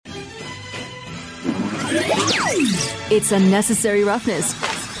It's unnecessary roughness.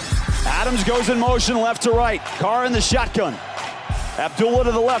 Adams goes in motion left to right. Carr in the shotgun. Abdullah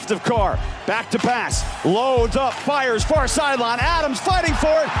to the left of Carr. Back to pass. Loads up. Fires far sideline. Adams fighting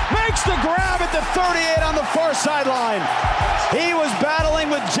for it. Makes the grab at the 38 on the far sideline. He was battling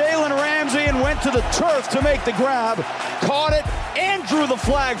with Jalen Ramsey and went to the turf to make the grab. Caught it and drew the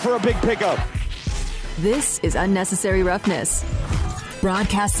flag for a big pickup. This is Unnecessary Roughness.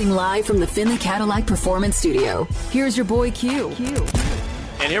 Broadcasting live from the Finley Cadillac Performance Studio. Here's your boy Q.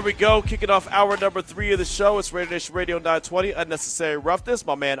 And here we go, kicking off hour number 3 of the show. It's Raider Nation Radio 920, Unnecessary Roughness.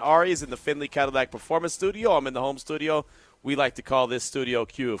 My man Ari is in the Finley Cadillac Performance Studio. I'm in the home studio. We like to call this Studio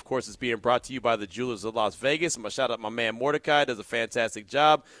Q. Of course, it's being brought to you by the Jewelers of Las Vegas. I'm going to shout out my man Mordecai. Does a fantastic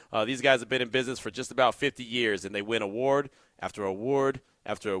job. These guys have been in business for just about 50 years, and they win award after award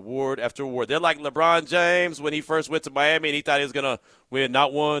after award after award. They're like LeBron James when he first went to Miami, and he thought he was going to win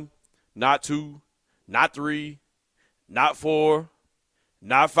not 1, not 2, not 3, not 4,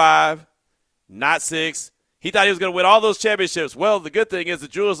 not 5, not 6. He thought he was going to win all those championships. Well, the good thing is the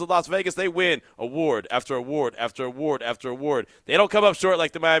Jewelers of Las Vegas, they win award after award after award after award. They don't come up short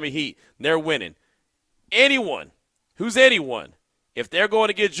like the Miami Heat. They're winning. Anyone, if they're going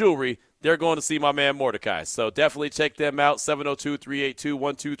to get jewelry, they're going to see my man Mordecai. So definitely check them out,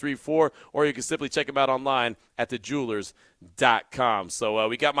 702-382-1234, or you can simply check them out online at thejewelers.com. So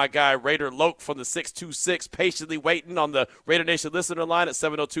we got my guy Raider Loke from the 626 patiently waiting on the Raider Nation listener line at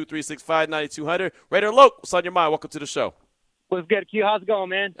 702-365-9200. Raider Loke, what's on your mind? Welcome to the show. What's good, Q? How's it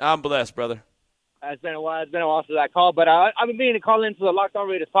going, man? I'm blessed, brother. It's been a while since I called, but I've been meaning to call into the Locked On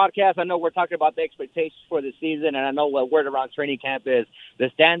Raiders podcast. I know we're talking about the expectations for the season, and I know what word around training camp is.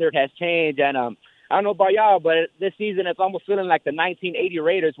 The standard has changed, and I don't know about y'all, but this season it's almost feeling like the 1980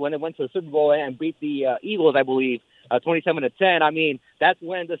 Raiders when they went to the Super Bowl and beat the Eagles, I believe, 27-10. I mean, that's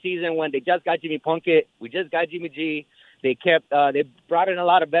when the season when they just got Jimmy Plunkett, we just got Jimmy G. They brought in a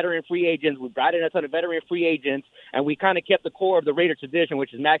lot of veteran free agents. We brought in a ton of veteran free agents, and we kind of kept the core of the Raider tradition,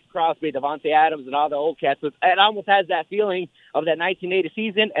 which is Max Crosby, Devontae Adams, and all the old cats. It almost has that feeling of that 1980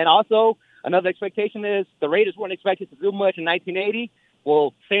 season. And also, another expectation is the Raiders weren't expected to do much in 1980.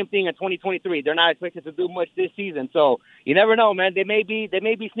 Well, same thing in 2023. They're not expected to do much this season. So you never know, man. They may be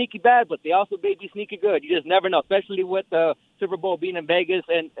sneaky bad, but they also may be sneaky good. You just never know, especially with the Super Bowl being in Vegas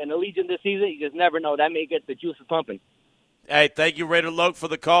and Allegiant this season. You just never know. That may get the juices pumping. Hey, thank you, Raider Loke, for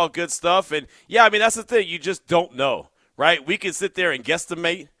the call. Good stuff. And, yeah, I mean, that's the thing. You just don't know, right? We can sit there and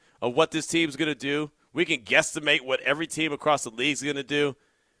guesstimate of what this team's going to do. We can guesstimate what every team across the league is going to do.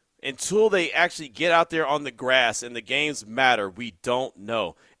 Until they actually get out there on the grass and the games matter, we don't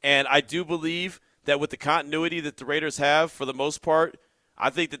know. And I do believe that with the continuity that the Raiders have for the most part, I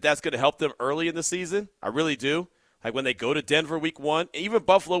think that that's going to help them early in the season. I really do. Like when they go to Denver week 1, even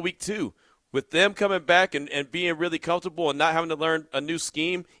Buffalo week 2. With them coming back and being really comfortable and not having to learn a new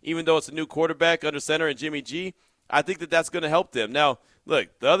scheme, even though it's a new quarterback under center and Jimmy G, I think that that's going to help them. Now, look,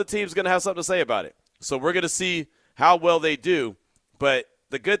 the other team's going to have something to say about it. So we're going to see how well they do. But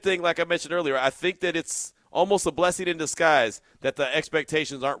the good thing, like I mentioned earlier, I think that it's almost a blessing in disguise that the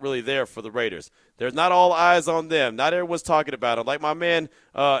expectations aren't really there for the Raiders. There's not all eyes on them. Not everyone's talking about them. Like my man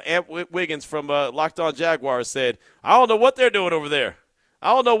Ant Wiggins from Locked On Jaguars said, I don't know what they're doing over there.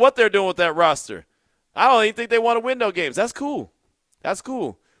 I don't know what they're doing with that roster. I don't even think they want to win no games. That's cool. That's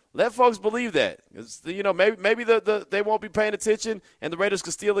cool. Let folks believe that. You know, maybe they won't be paying attention and the Raiders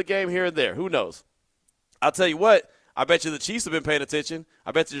could steal a game here and there. Who knows? I'll tell you what. I bet you the Chiefs have been paying attention.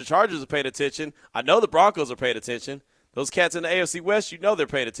 I bet you the Chargers are paying attention. I know the Broncos are paying attention. Those cats in the AFC West, you know they're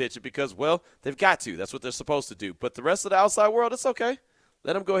paying attention because, well, they've got to. That's what they're supposed to do. But the rest of the outside world, it's okay.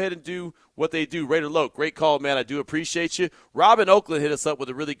 Let them go ahead and do what they do. Raider Loke, great call, man. I do appreciate you. Rob in Oakland hit us up with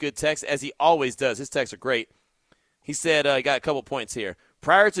a really good text, as he always does. His texts are great. He said, he got a couple points here.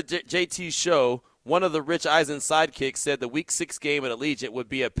 Prior to JT's show, one of the Rich Eisen sidekicks said the Week 6 game at Allegiant would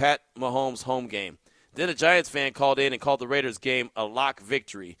be a Pat Mahomes home game. Then a Giants fan called in and called the Raiders game a lock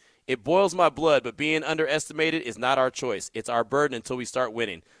victory. It boils my blood, but being underestimated is not our choice. It's our burden until we start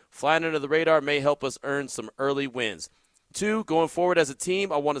winning. Flying under the radar may help us earn some early wins. 2, going forward as a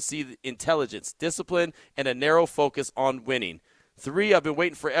team, I want to see intelligence, discipline, and a narrow focus on winning. 3, I've been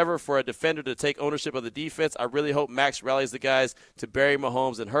waiting forever for a defender to take ownership of the defense. I really hope Max rallies the guys to bury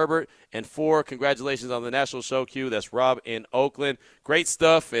Mahomes and Herbert. And 4, congratulations on the national show, Q. That's Rob in Oakland. Great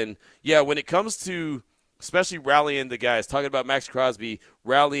stuff. And, yeah, when it comes to especially rallying the guys, talking about Max Crosby,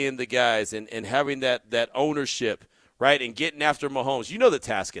 rallying the guys and having that ownership, right, and getting after Mahomes, you know the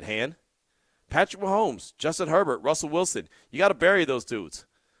task at hand. Patrick Mahomes, Justin Herbert, Russell Wilson. You got to bury those dudes,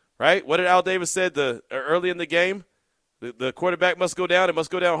 right? What did Al Davis said early in the game? The quarterback must go down. It must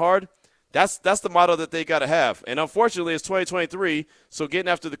go down hard. That's the motto that they got to have. And unfortunately, it's 2023, so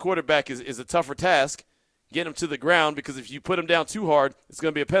getting after the quarterback is a tougher task, getting him to the ground, because if you put him down too hard, it's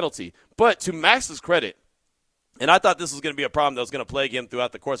going to be a penalty. But to Max's credit, and I thought this was going to be a problem that was going to plague him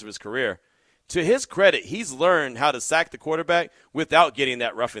throughout the course of his career, to his credit, he's learned how to sack the quarterback without getting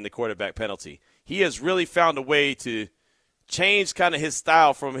that roughing the quarterback penalty. He has really found a way to change kind of his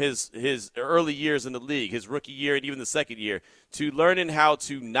style from his early years in the league, his rookie year and even the second year, to learning how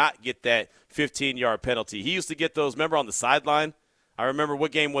to not get that 15-yard penalty. He used to get those, remember, on the sideline? I remember,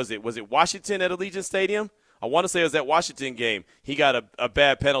 what game was it? Was it Washington at Allegiant Stadium? I want to say it was that Washington game. He got a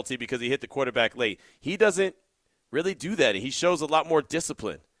bad penalty because he hit the quarterback late. He doesn't really do that. He shows a lot more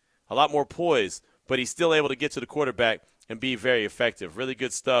discipline, a lot more poise, but he's still able to get to the quarterback and be very effective. Really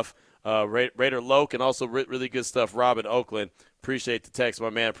good stuff. Raider Loke, and also really good stuff, Rob in Oakland. Appreciate the text,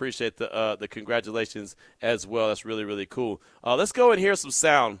 my man. Appreciate the congratulations as well. That's really, really cool. Let's go and hear some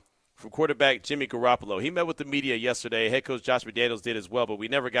sound from quarterback Jimmy Garoppolo. He met with the media yesterday. Head coach Josh McDaniels did as well, but we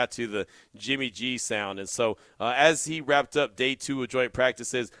never got to the Jimmy G sound. And so as he wrapped up day 2 of joint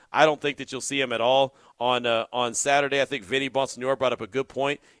practices, I don't think that you'll see him at all on Saturday. I think Vinny Bonsignore brought up a good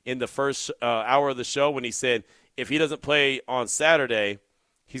point in the first hour of the show when he said if he doesn't play on Saturday,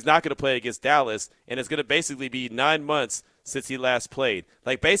 he's not going to play against Dallas, and it's going to basically be 9 months since he last played.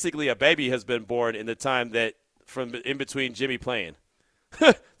 Like, basically a baby has been born in the time that from in between Jimmy playing.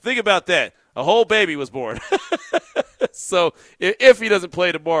 Think about that. A whole baby was born. So if he doesn't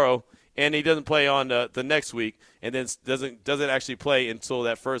play tomorrow and he doesn't play on the next week and then doesn't actually play until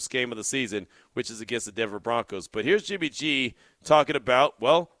that first game of the season, which is against the Denver Broncos. But here's Jimmy G talking about,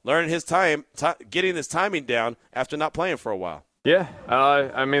 well, learning his getting his timing down after not playing for a while. Yeah,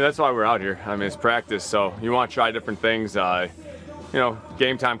 I mean, that's why we're out here. I mean, it's practice, so you want to try different things.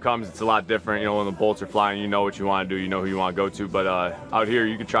 Game time comes, it's a lot different. When the bolts are flying, you know what you want to do, you know who you want to go to. But out here,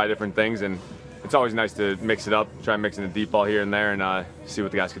 you can try different things, and it's always nice to mix it up, try mixing the deep ball here and there, and see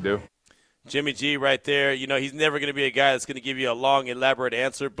what the guys can do. Jimmy G right there. He's never going to be a guy that's going to give you a long, elaborate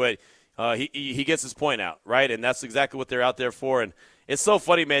answer, but he gets his point out, right? And that's exactly what they're out there for. And it's so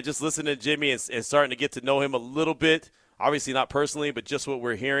funny, man, just listening to Jimmy and starting to get to know him a little bit. Obviously not personally, but just what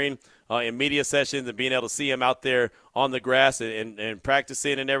we're hearing in media sessions and being able to see him out there on the grass and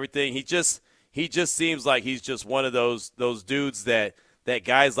practicing and everything. He just seems like he's just one of those dudes that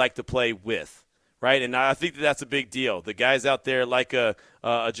guys like to play with, right? And I think that's a big deal. The guys out there like a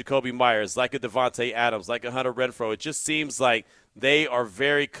Jacoby Myers, like a Devontae Adams, like a Hunter Renfrow, it just seems like they are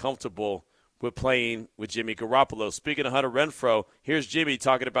very comfortable with playing with Jimmy Garoppolo. Speaking of Hunter Renfrow, here's Jimmy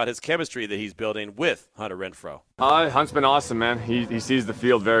talking about his chemistry that he's building with Hunter Renfrow. Hunt's been awesome, man. He sees the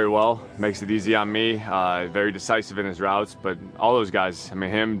field very well, makes it easy on me, very decisive in his routes. But all those guys, I mean,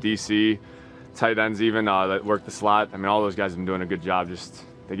 him, DC, tight ends even, that work the slot, I mean, all those guys have been doing a good job. Just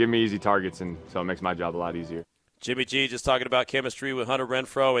they give me easy targets, and so it makes my job a lot easier. Jimmy G just talking about chemistry with Hunter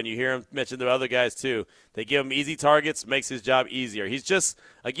Renfrow, and you hear him mention the other guys too. They give him easy targets, makes his job easier. He's just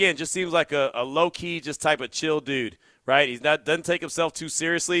seems like a low-key, just type of chill dude, right? He's doesn't take himself too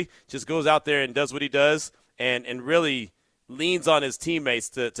seriously, just goes out there and does what he does and really leans on his teammates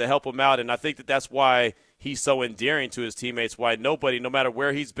to help him out. And I think that's why he's so endearing to his teammates, why nobody, no matter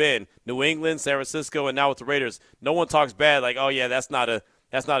where he's been, New England, San Francisco, and now with the Raiders, no one talks bad like, oh, yeah, that's not a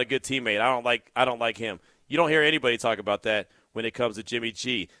good teammate. I don't like him. You don't hear anybody talk about that when it comes to Jimmy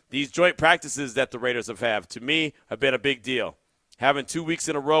G. These joint practices that the Raiders have had, to me, have been a big deal. Having 2 weeks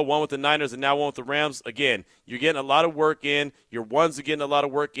in a row, one with the Niners and now one with the Rams, again, you're getting a lot of work in. Your ones are getting a lot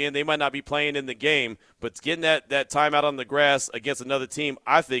of work in. They might not be playing in the game, but getting that time out on the grass against another team,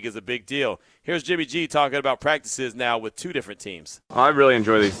 I think, is a big deal. Here's Jimmy G talking about practices now with 2 different teams. I really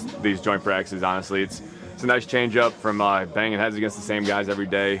enjoy these joint practices, honestly. It's a nice change up from banging heads against the same guys every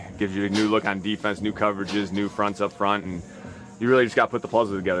day. Gives you a new look on defense, new coverages, new fronts up front, and you really just got to put the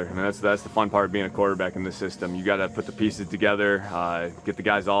puzzle together. I mean, that's the fun part of being a quarterback in this system. You got to put the pieces together, get the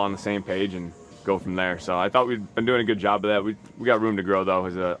guys all on the same page, and go from there. So I thought we'd been doing a good job of that. We got room to grow, though,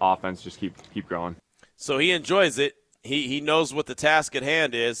 as an offense. Just keep growing. So he enjoys it. He knows what the task at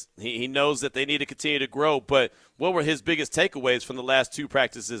hand is. He knows that they need to continue to grow. But what were his biggest takeaways from the last 2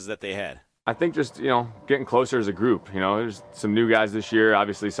 practices that they had? I think just, getting closer as a group. There's some new guys this year.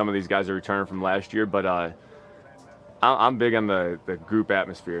 Obviously, some of these guys are returning from last year. But I'm big on the group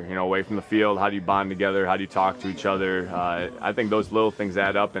atmosphere, away from the field. How do you bond together? How do you talk to each other? I think those little things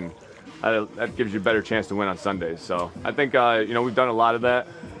add up, and that gives you a better chance to win on Sundays. So I think, we've done a lot of that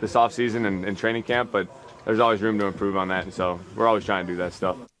this offseason and training camp, but there's always room to improve on that. And so we're always trying to do that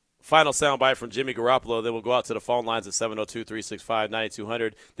stuff. Final soundbite from Jimmy Garoppolo. Then we'll go out to the phone lines at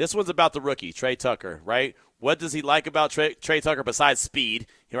 702-365-9200. This one's about the rookie, Trey Tucker, right? What does he like about Trey Tucker besides speed?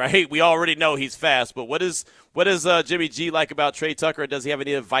 Right? We already know he's fast, but what does Jimmy G like about Trey Tucker, and does he have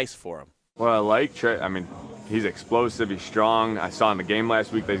any advice for him? Well, I like Trey. I mean, he's explosive. He's strong. I saw in the game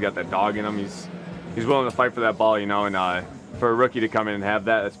last week that he's got that dog in him. He's willing to fight for that ball, and for a rookie to come in and have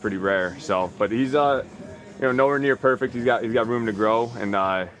that, that's pretty rare. So, but he's nowhere near perfect. He's got room to grow, and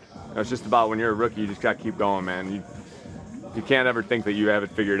it's just about when you're a rookie, you just got to keep going, man. You can't ever think that you have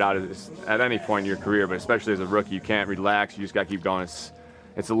it figured out at any point in your career, but especially as a rookie, you can't relax. You just got to keep going.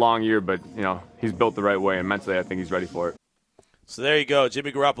 It's a long year, but he's built the right way, and mentally, I think he's ready for it. So there you go,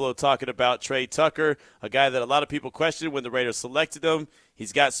 Jimmy Garoppolo talking about Trey Tucker, a guy that a lot of people questioned when the Raiders selected him.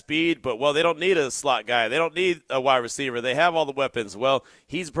 He's got speed, but, well, they don't need a slot guy. They don't need a wide receiver. They have all the weapons. Well,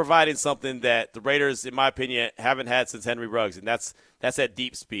 he's providing something that the Raiders, in my opinion, haven't had since Henry Ruggs, and that's that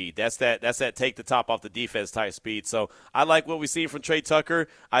deep speed. That's that take the top off the defense type speed. So I like what we've seen from Trey Tucker.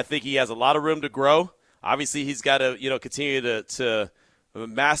 I think he has a lot of room to grow. Obviously, he's got to continue to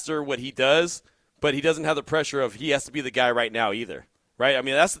master what he does. But he doesn't have the pressure of he has to be the guy right now either, right? I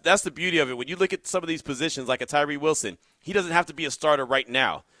mean, that's the beauty of it. When you look at some of these positions, like a Tyree Wilson, he doesn't have to be a starter right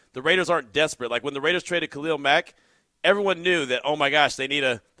now. The Raiders aren't desperate. Like when the Raiders traded Khalil Mack, everyone knew that, oh my gosh, they need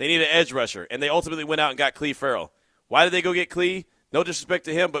an edge rusher, and they ultimately went out and got Clee Farrell. Why did they go get Clee? No disrespect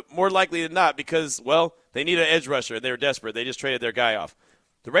to him, but more likely than not because, well, they need an edge rusher, and they were desperate. They just traded their guy off.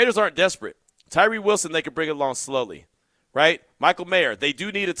 The Raiders aren't desperate. Tyree Wilson, they can bring along slowly. Right? Michael Mayer, they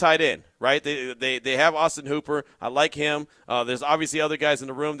do need a tight end, right? They have Austin Hooper. I like him. There's obviously other guys in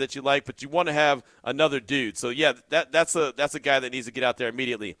the room that you like, but you want to have another dude. So, yeah, that's a guy that needs to get out there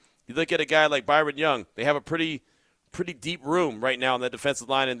immediately. You look at a guy like Byron Young. They have a pretty deep room right now on the defensive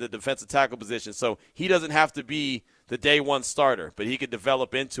line and the defensive tackle position. So he doesn't have to be the day one starter, but he could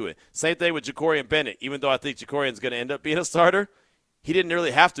develop into it. Same thing with Jacorian Bennett. Even though I think Jacorian's going to end up being a starter, he didn't really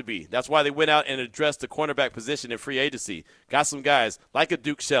have to be. That's why they went out and addressed the cornerback position in free agency. Got some guys like a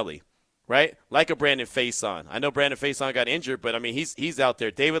Duke Shelley, right? Like a Brandon Faison. I know Brandon Faison got injured, but, I mean, he's out there.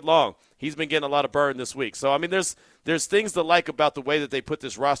 David Long, he's been getting a lot of burn this week. So, I mean, there's things to like about the way that they put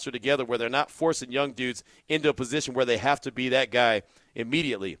this roster together where they're not forcing young dudes into a position where they have to be that guy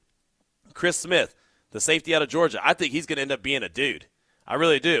immediately. Chris Smith, the safety out of Georgia, I think he's going to end up being a dude. I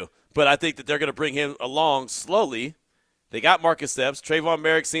really do. But I think that they're going to bring him along slowly. They got Marcus Epps. Trayvon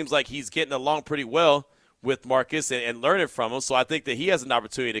Merrick seems like he's getting along pretty well with Marcus and learning from him. So I think that he has an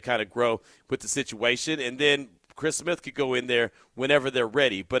opportunity to kind of grow with the situation. And then Chris Smith could go in there whenever they're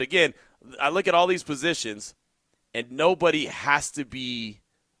ready. But, again, I look at all these positions, and nobody has to be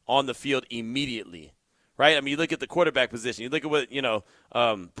on the field immediately, right? I mean, you look at the quarterback position. You look at what,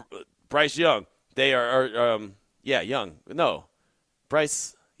 Bryce Young. They are Young. No,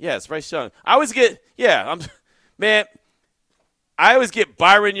 Bryce. Yeah, it's Bryce Young. I always get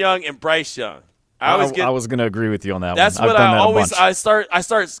Byron Young and Bryce Young. I was going to agree with you on that. That's one. what I always. I start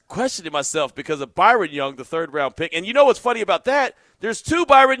questioning myself because of Byron Young, the third-round pick. And you know what's funny about that? There's 2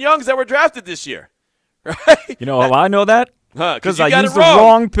 Byron Youngs that were drafted this year, right? You know how I know that? Because I used the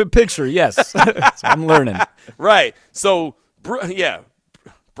wrong picture. Yes, so I'm learning. Right. So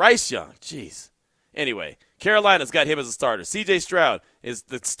Bryce Young. Jeez. Anyway, Carolina's got him as a starter. C.J. Stroud is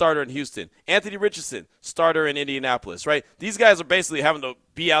the starter in Houston. Anthony Richardson, starter in Indianapolis, right? These guys are basically having to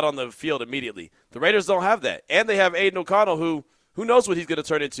be out on the field immediately. The Raiders don't have that. And they have Aiden O'Connell, who knows what he's going to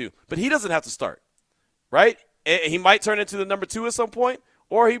turn into. But he doesn't have to start, right? He might turn into the number 2 at some point,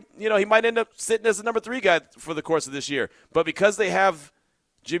 or he might end up sitting as the number 3 guy for the course of this year. But because they have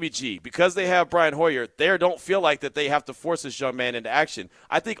Jimmy G, because they have Brian Hoyer, they don't feel like that they have to force this young man into action.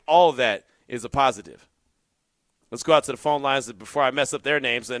 I think all of that is a positive. Let's go out to the phone lines before I mess up their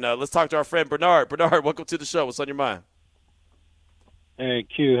names, and let's talk to our friend Bernard. Bernard, welcome to the show. What's on your mind? Hey,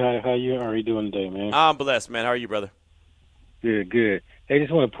 Q, how are you doing today, man? I'm blessed, man. How are you, brother? Good. Hey, I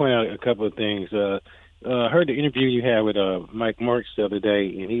just want to point out a couple of things. I heard the interview you had with Mike Marks the other day,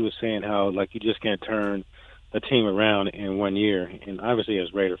 and he was saying how, like, you just can't turn a team around in 1 year. And obviously,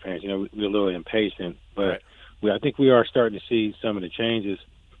 as Raider fans, we're a little impatient, but I think we are starting to see some of the changes.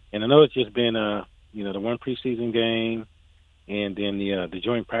 And I know it's just been the one preseason game and then the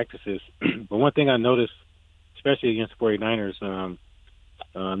joint practices. But one thing I noticed, especially against the 49ers,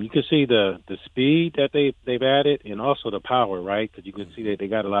 you can see the speed that they've added and also the power, right? Because you can see that they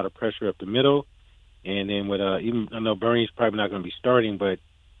got a lot of pressure up the middle. And then with even I know Bernie's probably not going to be starting, but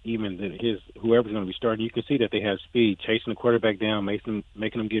even whoever's going to be starting, you can see that they have speed, chasing the quarterback down, making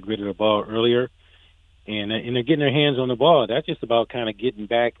them get rid of the ball earlier. And they're getting their hands on the ball. That's just about kind of getting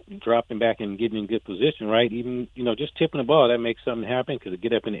back, dropping back, and getting in good position, right? Even, just tipping the ball, that makes something happen because it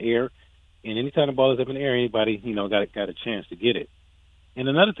get up in the air. And anytime the ball is up in the air, anybody, got a chance to get it. And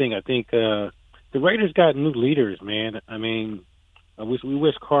another thing I think the Raiders got new leaders, man. I mean, we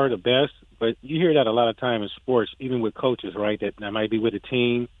wish Carr the best, but you hear that a lot of time in sports, even with coaches, right? That might be with a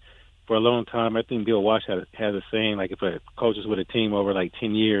team for a long time. I think Bill Walsh has a saying, like if a coach is with a team over like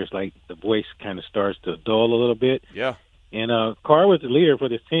 10 years, like the voice kind of starts to dull a little bit. Yeah. And Carr was the leader for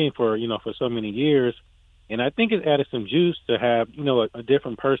this team for so many years, and I think it added some juice to have a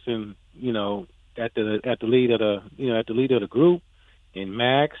different person at the lead of the group, and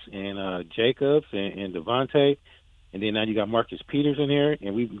Max and Jacobs and Devontae. And then now you got Marcus Peters in here,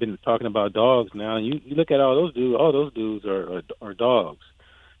 and we've been talking about dogs now. And you look at all those dudes are dogs.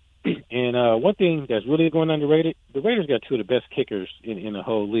 And one thing that's really going underrated, the Raiders got two of the best kickers in the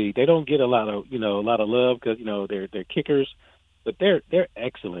whole league. They don't get a lot of love because they're kickers, but they're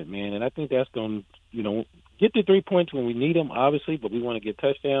excellent, man. And I think that's going to get the 3 points when we need them, obviously, but we want to get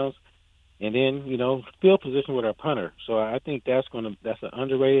touchdowns, and then field position with our punter. So I think that's an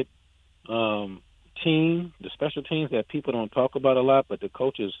underrated team, the special teams that people don't talk about a lot, but the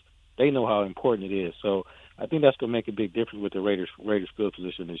coaches, they know how important it is. So I think that's going to make a big difference with the Raiders field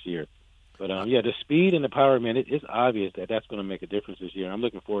position this year. But the speed and the power, man, it's obvious that that's going to make a difference this year. I'm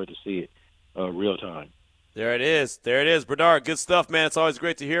looking forward to see it real time. There it is. Bernard, good stuff, man. It's always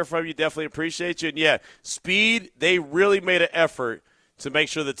great to hear from you. Definitely appreciate you. And, yeah, speed, they really made an effort to make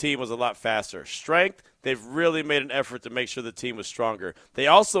sure the team was a lot faster. Strength, they've really made an effort to make sure the team was stronger. They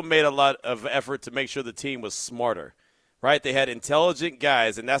also made a lot of effort to make sure the team was smarter, right? They had intelligent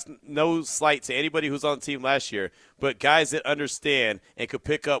guys, and that's no slight to anybody who's on the team last year, but guys that understand and could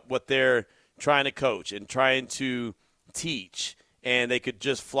pick up what they're trying to coach and trying to teach, and they could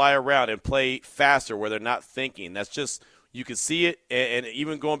just fly around and play faster where they're not thinking. That's just – you can see it, and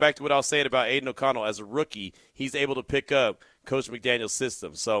even going back to what I was saying about Aiden O'Connell as a rookie, he's able to pick up Coach McDaniel's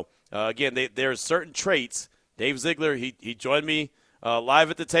system. So, again, there are certain traits. Dave Ziegler, he joined me live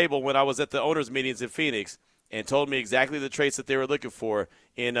at the table when I was at the owners' meetings in Phoenix and told me exactly the traits that they were looking for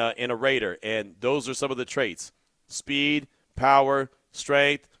in a Raider, and those are some of the traits. Speed, power,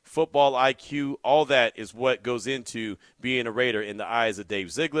 strength, football IQ, all that is what goes into being a Raider in the eyes of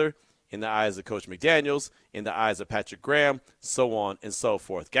Dave Ziegler, in the eyes of Coach McDaniels, in the eyes of Patrick Graham, so on and so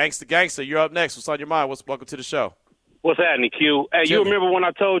forth. Gangsta, you're up next. What's on your mind? Welcome to the show. What's happening, Q? Hey, you remember when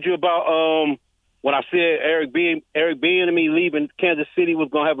I told you about when I said Eric Bieniemy leaving Kansas City was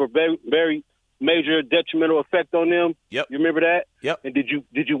going to have a very, very major detrimental effect on them? Yep. You remember that? Yep. And did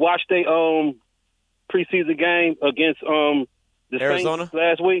you watch their preseason game against the Arizona Saints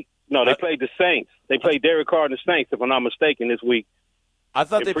last week? No, they played the Saints. They played Derek Carr and the Saints, if I'm not mistaken, this week. I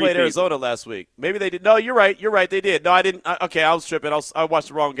thought they played Arizona last week. Maybe they did. No, you're right. They did. No, I didn't. Okay, I was tripping. I watched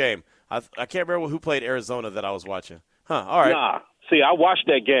the wrong game. I can't remember who played Arizona that I was watching. Huh, all right. Nah. See, I watched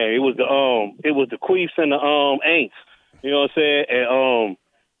that game. It was the Chiefs and the Aints. You know what I'm saying? And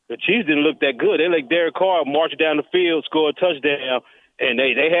the Chiefs didn't look that good. They let Derek Carr march down the field, score a touchdown, and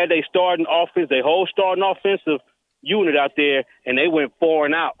they had their starting offense, their whole starting offensive unit out there, and they went 4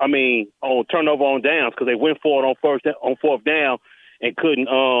 and out. I mean, on turnover on downs, because they went for it on fourth down and couldn't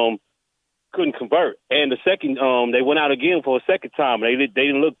convert. And the second, they went out again for a second time. They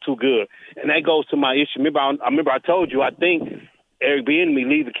didn't look too good, and that goes to my issue. I told you I think Eric Bieniemy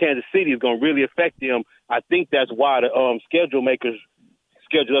leaving Kansas City is going to really affect them. I think that's why the schedule makers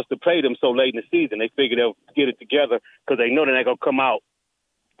schedule us to play them so late in the season. They figure they'll get it together because they know they're not going to come out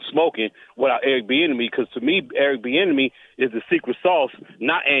smoking without Eric Bieniemy. Because to me, Eric Bieniemy is the secret sauce,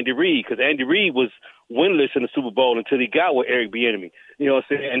 not Andy Reid. Because Andy Reid was winless in the Super Bowl until he got with Eric Bieniemy. You know what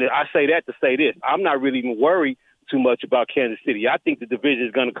I'm saying? And I say that to say this: I'm not really even worried too much about Kansas City. I think the division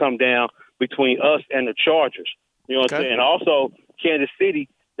is going to come down between us and the Chargers. You know what I'm saying? And also, Kansas City,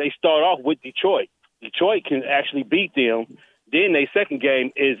 they start off with Detroit. Detroit can actually beat them. Then their second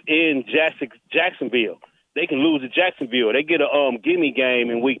game is in Jacksonville. They can lose to Jacksonville. They get a gimme game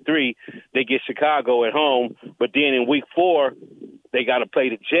in week 3. They get Chicago at home. But then in week 4, they got to play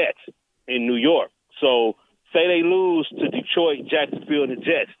the Jets in New York. So say they lose to Detroit, Jacksonville, and the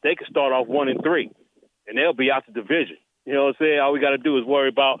Jets. They can start off 1-3, and they'll be out the division. You know what I'm saying? All we got to do is worry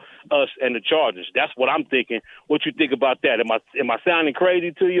about us and the Chargers. That's what I'm thinking. What you think about that? Am I sounding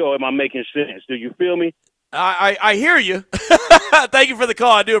crazy to you, or am I making sense? Do you feel me? I hear you. Thank you for the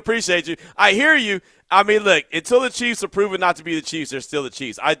call. I do appreciate you. I hear you. I mean, look, until the Chiefs are proven not to be the Chiefs, they're still the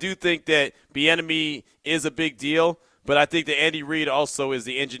Chiefs. I do think that Bieniemy is a big deal, but I think that Andy Reid also is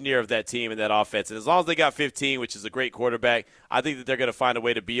the engineer of that team and that offense. And as long as they got 15, which is a great quarterback, I think that they're going to find a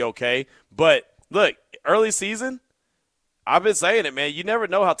way to be okay. But, look, early season, I've been saying it, man. You never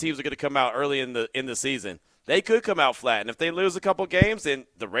know how teams are going to come out early in the season. They could come out flat. And if they lose a couple games and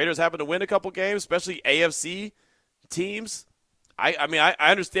the Raiders happen to win a couple games, especially AFC teams, I mean, I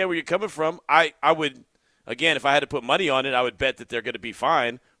understand where you're coming from. I would, again, if I had to put money on it, I would bet that they're going to be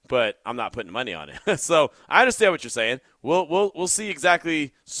fine, but I'm not putting money on it. So I understand what you're saying. We'll see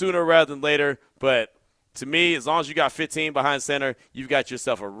exactly sooner rather than later, but to me, as long as you got 15 behind center, you've got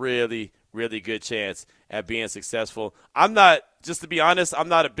yourself a really, really good chance at being successful. Just to be honest, I'm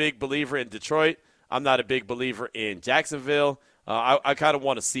not a big believer in Detroit. I'm not a big believer in Jacksonville. I kind of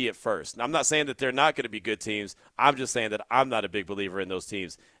want to see it first. And I'm not saying that they're not going to be good teams. I'm just saying that I'm not a big believer in those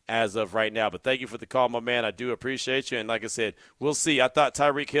teams as of right now. But thank you for the call, my man. I do appreciate you. And like I said, we'll see. I thought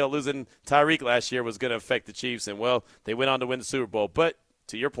Tyreek Hill losing Tyreek last year was going to affect the Chiefs. And, well, they went on to win the Super Bowl. But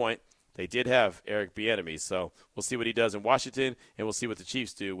to your point, they did have Eric Bieniemy, so we'll see what he does in Washington, and we'll see what the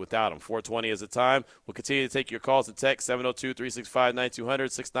Chiefs do without him. 4:20 is the time. We'll continue to take your calls and texts,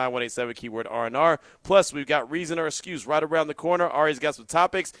 702-365-9200, 69187, keyword R&R. Plus, we've got reason or excuse right around the corner. Ari's got some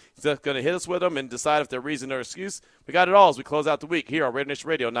topics. He's just going to hit us with them and decide if they're reason or excuse. We got it all as we close out the week here on Radio Nation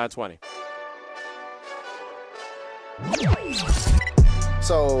Radio 920.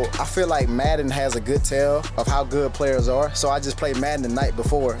 So I feel like Madden has a good tell of how good players are. So I just played Madden the night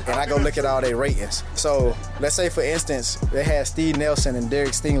before, and I go look at all their ratings. So let's say, for instance, they had Steve Nelson and Derek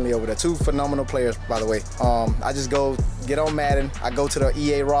Stingley over there, two phenomenal players, by the way. I just go get on Madden. I go to the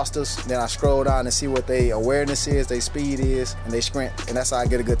EA rosters, then I scroll down and see what their awareness is, their speed is, and their sprint, and that's how I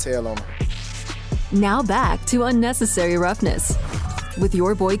get a good tell on them. Now back to Unnecessary Roughness with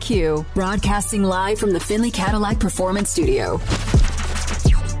your boy Q, broadcasting live from the Finley Cadillac Performance Studio.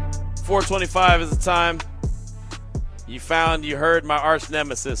 4:25 is the time. You heard my arch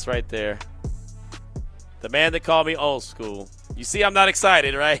nemesis right there. The man that called me old school. You see I'm not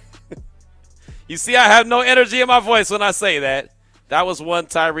excited, right? You see I have no energy in my voice when I say that. That was one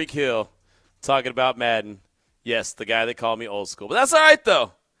Tyreek Hill talking about Madden. Yes, the guy that called me old school. But that's all right,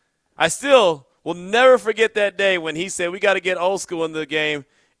 though. I still will never forget that day when he said we got to get old school in the game.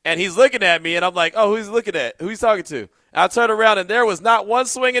 And he's looking at me, and I'm like, oh, who's he looking at? Who he's talking to? I turned around, and there was not one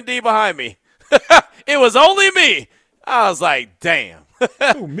swinging D behind me. It was only me. I was like, damn.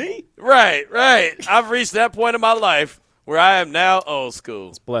 Who, me? Right. I've reached that point in my life where I am now old school.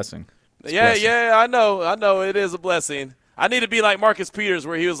 It's a blessing. Yeah, I know. It is a blessing. I need to be like Marcus Peters,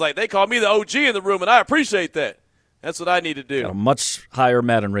 where he was like, they call me the OG in the room, and I appreciate that. That's what I need to do. Got a much higher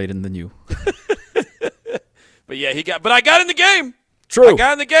Madden rating than you. But, yeah, but I got in the game. True. I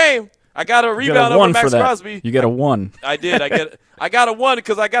got in the game. I got a rebound over Max Crosby. You get a 1. I did. I got a 1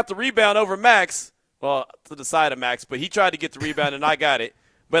 because I got the rebound over Max. Well, to the side of Max, but he tried to get the rebound and I got it.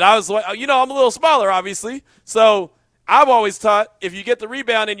 But I was like, I'm a little smaller, obviously. So I've always taught if you get the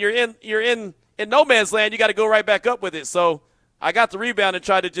rebound and you're in no man's land, you got to go right back up with it. So I got the rebound and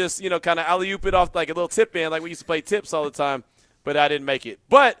tried to just kind of alley-oop it off like a little tip in, like we used to play tips all the time. But I didn't make it.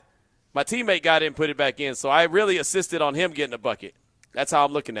 But my teammate got it and put it back in, so I really assisted on him getting a bucket. That's how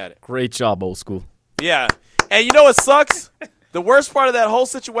I'm looking at it. Great job, old school. Yeah. And you know what sucks? The worst part of that whole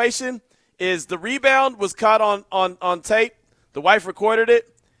situation is the rebound was caught on tape. The wife recorded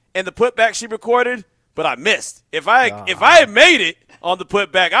it, and the putback she recorded, but I missed. If I had made it on the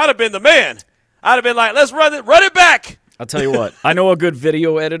putback, I'd have been the man. I'd have been like, let's run it back. I'll tell you what. I know a good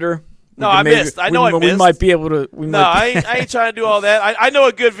video editor. No, I missed. I know I missed. We might be able to. I ain't trying to do all that. I know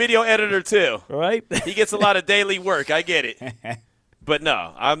a good video editor, too. Right? He gets a lot of daily work. I get it. But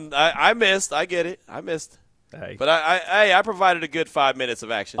no, I missed. I get it. I missed. Hey. But I provided a good 5 minutes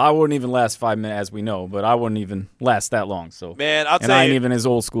of action. I wouldn't even last 5 minutes, as we know, but I wouldn't even last that long. So, man, I'll tell you. And I ain't even as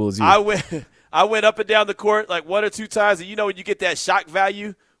old school as you. I went up and down the court like 1 or 2 times, and when you get that shock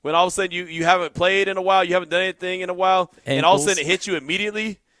value when all of a sudden you haven't played in a while, you haven't done anything in a while, and all of a sudden it hit you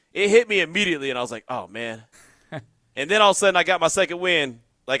immediately. It hit me immediately, and I was like, oh, man. And then all of a sudden I got my second win,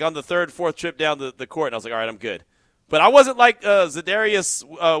 like on the third, fourth trip down the court, and I was like, all right, I'm good. But I wasn't like Zadarius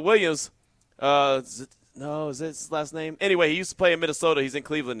Williams. No, is that his last name? Anyway, he used to play in Minnesota. He's in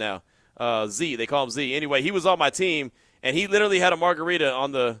Cleveland now. Z, they call him Z. Anyway, he was on my team, and he literally had a margarita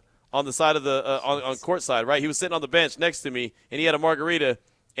on the side of the on court side, right? He was sitting on the bench next to me, and he had a margarita.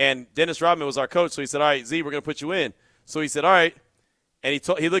 And Dennis Rodman was our coach, so he said, all right, Z, we're going to put you in. So he said, all right. And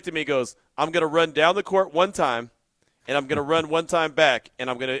he looked at me and goes, I'm going to run down the court one time, and I'm going to run one time back, and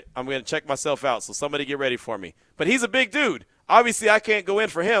I'm going to check myself out. So somebody get ready for me. But he's a big dude. Obviously, I can't go in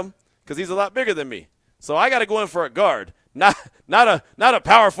for him because he's a lot bigger than me. So I got to go in for a guard, not a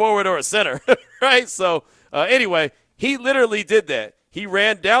power forward or a center, right? So anyway, he literally did that. He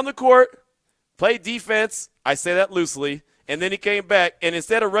ran down the court, played defense. I say that loosely. And then he came back, and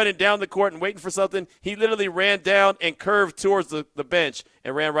instead of running down the court and waiting for something, he literally ran down and curved towards the bench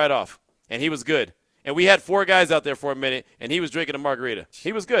and ran right off. And he was good. And we had 4 guys out there for a minute, and he was drinking a margarita.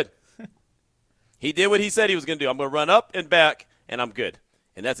 He was good. He did what he said he was going to do. I'm going to run up and back, and I'm good.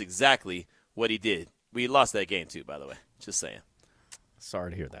 And that's exactly what he did. We lost that game, too, by the way. Just saying.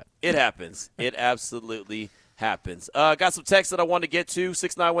 Sorry to hear that. It happens. It absolutely happens. Got some text that I want to get to.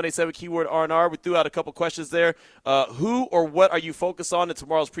 69187 keyword R&R. We threw out a couple questions there. Who or what are you focused on in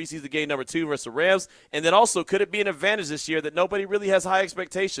tomorrow's preseason game number 2 versus the Rams? And then also, could it be an advantage this year that nobody really has high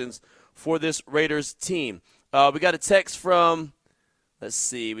expectations for this Raiders team? We got a text from, let's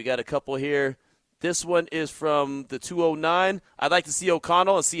see, we got a couple here. This one is from the 209. I'd like to see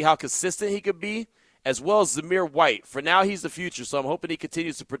O'Connell and see how consistent he could be, as well as Zamir White. For now, he's the future, so I'm hoping he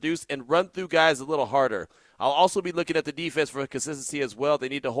continues to produce and run through guys a little harder. I'll also be looking at the defense for consistency as well. They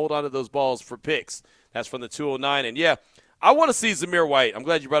need to hold on to those balls for picks. That's from the 209. And, yeah, I want to see Zamir White. I'm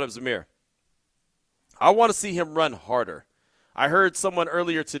glad you brought up Zamir. I want to see him run harder. I heard someone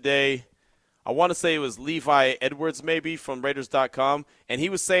earlier today, I want to say it was Levi Edwards maybe from Raiders.com, and he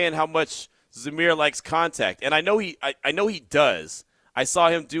was saying how much Zamir likes contact. And I know he does. I saw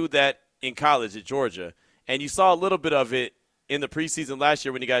him do that in college at Georgia, and you saw a little bit of it in the preseason last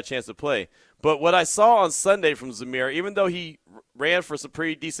year when he got a chance to play. But what I saw on Sunday from Zamir, even though he ran for some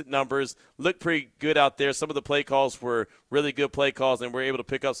pretty decent numbers, looked pretty good out there, some of the play calls were really good play calls, and were able to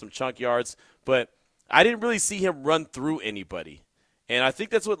pick up some chunk yards, but I didn't really see him run through anybody. And I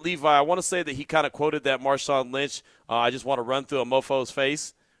think that's what Levi, I want to say that he kind of quoted that Marshawn Lynch, I just want to run through a mofo's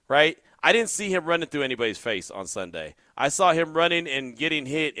face, right? I didn't see him running through anybody's face on Sunday. I saw him running and getting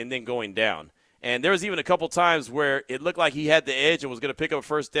hit and then going down. And there was even a couple times where it looked like he had the edge and was going to pick up a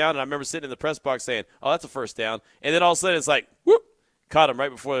first down, and I remember sitting in the press box saying, oh, that's a first down. And then all of a sudden it's like, whoop, caught him right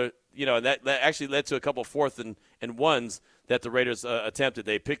before, and that actually led to a couple fourth and ones that the Raiders attempted.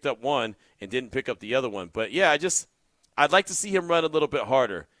 They picked up one and didn't pick up the other one. But, yeah, I'd like to see him run a little bit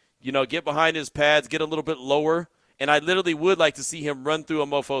harder. Get behind his pads, get a little bit lower. And I literally would like to see him run through a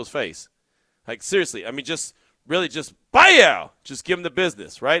mofo's face. Like, seriously, I mean, just bye-yow. Just give him the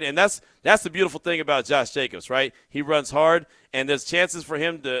business, right? And that's the beautiful thing about Josh Jacobs, right? He runs hard, and there's chances for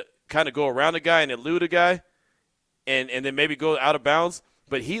him to kind of go around a guy and elude a guy and then maybe go out of bounds.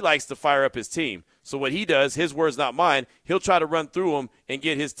 But he likes to fire up his team. So what he does, his words not mine, he'll try to run through them and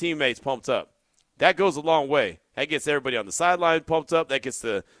get his teammates pumped up. That goes a long way. That gets everybody on the sideline pumped up. That gets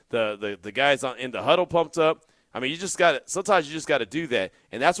the guys in the huddle pumped up. I mean, sometimes you just got to do that,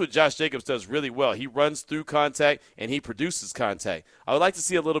 and that's what Josh Jacobs does really well. He runs through contact, and he produces contact. I would like to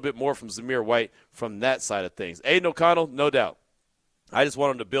see a little bit more from Zamir White from that side of things. Aiden O'Connell, no doubt. I just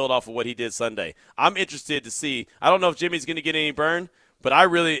want him to build off of what he did Sunday. I'm interested to see. I don't know if Jimmy's going to get any burn, but I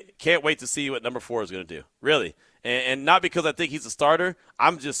really can't wait to see what number 4 is going to do, really. And not because I think he's a starter.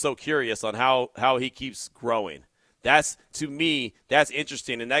 I'm just so curious on how he keeps growing. To me, that's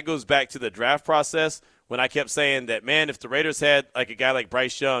interesting, and that goes back to the draft process when I kept saying that, man, if the Raiders had like a guy like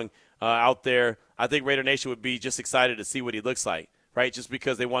Bryce Young out there, I think Raider Nation would be just excited to see what he looks like, right? Just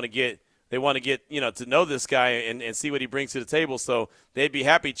because they want to get to know this guy and see what he brings to the table. So they'd be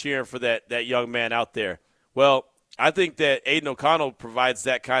happy cheering for that young man out there. Well, I think that Aiden O'Connell provides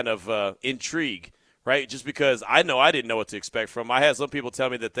that kind of intrigue, right? Just because I didn't know what to expect from him. I had some people tell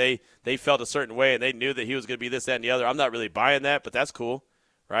me that they felt a certain way and they knew that he was going to be this, that, and the other. I'm not really buying that, but that's cool,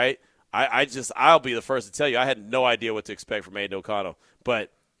 right? I'll be the first to tell you I had no idea what to expect from Aiden O'Connell. But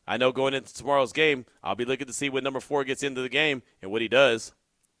I know going into tomorrow's game, I'll be looking to see when number 4 gets into the game and what he does.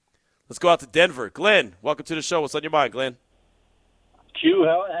 Let's go out to Denver. Glenn, welcome to the show. What's on your mind, Glenn? Q,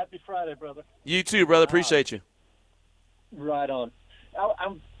 happy Friday, brother. You too, brother. Appreciate you. Right on.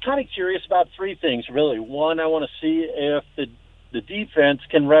 I'm kind of curious about 3 things, really. One, I want to see if the defense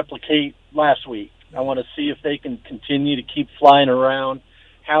can replicate last week. I want to see if they can continue to keep flying around,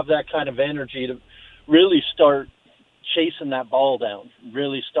 have that kind of energy to really start chasing that ball down,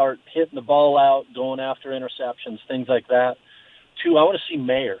 really start hitting the ball out, going after interceptions, things like that. 2, I want to see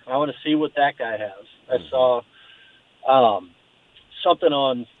Mayer. I want to see what that guy has. I saw something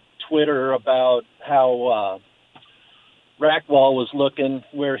on Twitter about how Rackwall was looking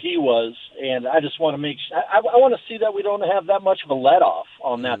where he was, and I just want to make sure. I want to see that we don't have that much of a let-off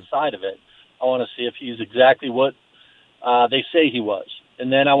on that side of it. I want to see if he's exactly what they say he was.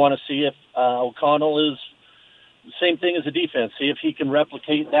 And then I want to see if O'Connell is the same thing as the defense, see if he can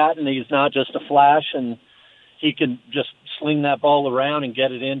replicate that and he's not just a flash and he can just sling that ball around and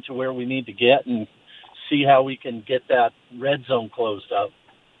get it into where we need to get and see how we can get that red zone closed up.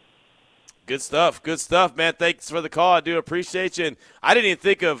 Good stuff, man. Thanks for the call. I do appreciate you. And I didn't even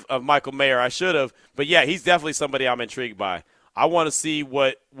think of Michael Mayer. I should have. But, yeah, he's definitely somebody I'm intrigued by. I want to see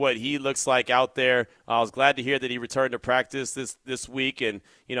what he looks like out there. I was glad to hear that he returned to practice this week, and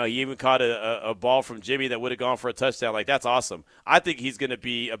he even caught a ball from Jimmy that would have gone for a touchdown. Like, that's awesome. I think he's going to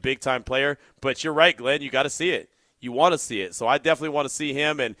be a big-time player. But you're right, Glenn. You got to see it. you want to see it. So I definitely want to see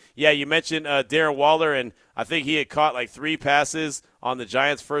him. And, yeah, you mentioned Darren Waller, and I think he had caught like 3 passes on the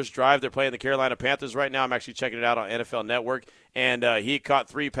Giants' first drive. They're playing the Carolina Panthers right now. I'm actually checking it out on NFL Network. And he caught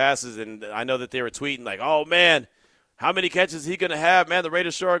 3 passes, and I know that they were tweeting like, oh, man, how many catches is he going to have? Man, the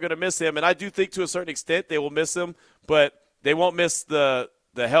Raiders sure are going to miss him. And I do think to a certain extent they will miss him, but they won't miss the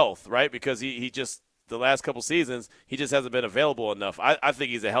health, right? Because he just – the last couple seasons, he just hasn't been available enough. I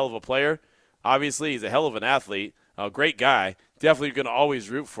think he's a hell of a player. Obviously, he's a hell of an athlete, a great guy. Definitely going to always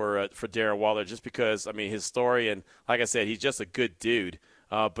root for Darren Waller just because, I mean, his story, and like I said, he's just a good dude.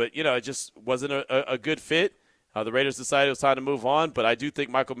 But, you know, it just wasn't a good fit. The Raiders decided it was time to move on, but I do think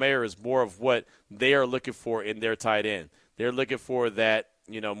Michael Mayer is more of what they are looking for in their tight end. They're looking for that,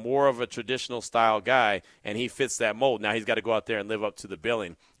 you know, more of a traditional style guy, and he fits that mold. Now he's got to go out there and live up to the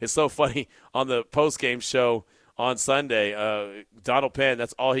billing. It's so funny on the post-game show on Sunday, Donald Penn,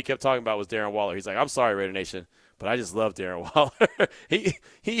 that's all he kept talking about was Darren Waller. He's like, I'm sorry, Raider Nation, but I just love Darren Waller.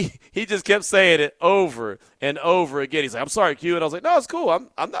 he just kept saying it over and over again. He's like, I'm sorry, Q. And I was like, no, it's cool.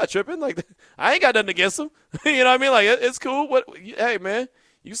 I'm not tripping. Like, I ain't got nothing against him. You know what I mean? Like, it's cool. Hey, man,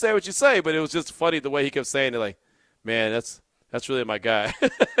 you say what you say. But it was just funny the way he kept saying it. Like, man, that's really my guy.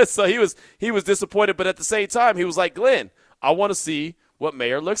 So he was disappointed. But at the same time, he was like, Glenn, I want to see what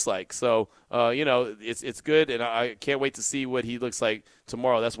Mayer looks like. So, you know, it's good, and I can't wait to see what he looks like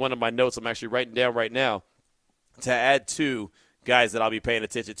tomorrow. That's one of my notes I'm actually writing down right now to add to guys that I'll be paying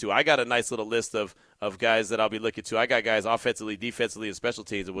attention to. I got a nice little list of guys that I'll be looking to. I got guys offensively, defensively, and special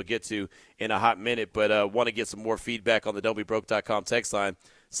teams that we'll get to in a hot minute, but want to get some more feedback on the don'tbebroke.com text line,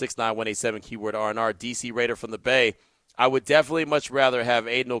 69187, keyword R&R. DC Raider from the Bay. I would definitely much rather have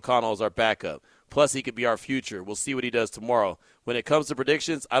Aiden O'Connell as our backup. Plus, he could be our future. We'll see what he does tomorrow. When it comes to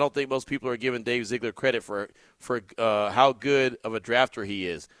predictions, I don't think most people are giving Dave Ziegler credit for how good of a drafter he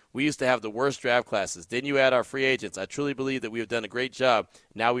is. We used to have the worst draft classes. Then you add our free agents. I truly believe that we have done a great job.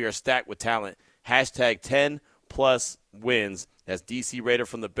 Now we are stacked with talent. Hashtag 10-plus wins. That's DC Raider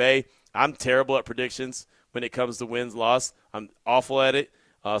from the Bay. I'm terrible at predictions when it comes to wins-loss. I'm awful at it.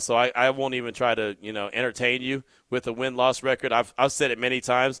 So I won't even try to, entertain you with a win-loss record. I've said it many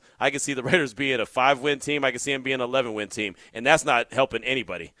times. I can see the Raiders being a 5-win team. I can see them being an 11-win team, and that's not helping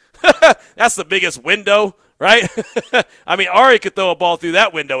anybody. That's the biggest window, right? I mean, Ari could throw a ball through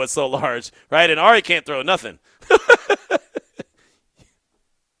that window. It's so large, right? And Ari can't throw nothing.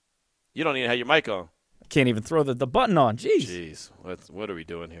 You don't even have your mic on. I can't even throw the button on. Jeez. What are we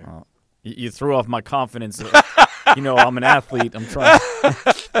doing here? You threw off my confidence. I'm an athlete. I'm trying.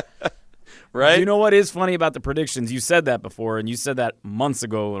 Right? You know what is funny about the predictions? You said that before, and you said that months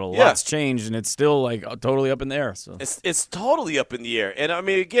ago, and a lot's changed, and it's still totally up in the air. So it's totally up in the air. And I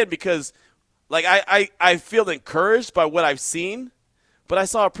mean, again, because I feel encouraged by what I've seen, but I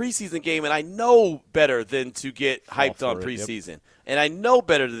saw a preseason game, and I know better than to get hyped on preseason. Yep. And I know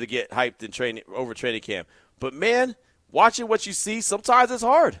better than to get hyped in training camp. But man, watching what you see, sometimes it's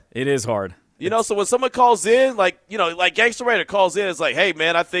hard. It is hard. So when someone calls in, like Gangster Raider calls in, it's like, hey,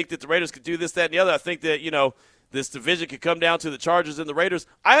 man, I think that the Raiders could do this, that, and the other. I think that, this division could come down to the Chargers and the Raiders.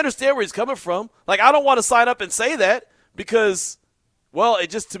 I understand where he's coming from. Like, I don't want to sign up and say that because, well, it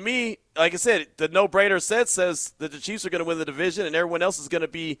just, to me, like I said, the no-brainer says that the Chiefs are going to win the division and everyone else is going to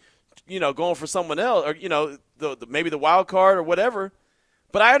be, going for someone else or, maybe the wild card or whatever.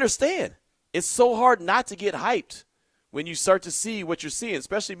 But I understand. It's so hard not to get hyped when you start to see what you're seeing,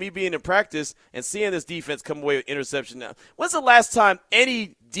 especially me being in practice and seeing this defense come away with interception now. When's the last time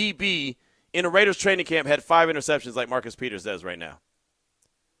any DB in a Raiders training camp had 5 interceptions like Marcus Peters does right now?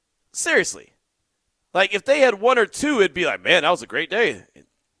 Seriously. Like, if they had 1 or 2, it'd be like, man, that was a great day.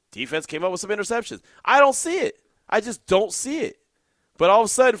 Defense came up with some interceptions. I don't see it. I just don't see it. But all of a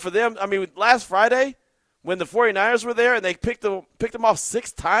sudden for them, I mean, last Friday when the 49ers were there and they picked them off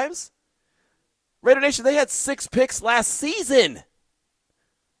 6 times, Raider Nation, they had 6 picks last season.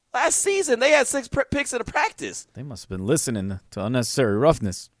 Last season, they had 6 picks in a practice. They must have been listening to Unnecessary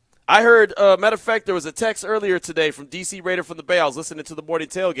Roughness. I heard, matter of fact, there was a text earlier today from DC Raider from the Bay. I was listening to the morning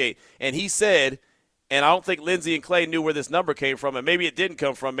tailgate, and he said, and I don't think Lindsey and Clay knew where this number came from, and maybe it didn't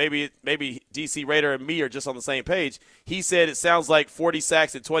come from. Maybe DC Raider and me are just on the same page. He said it sounds like 40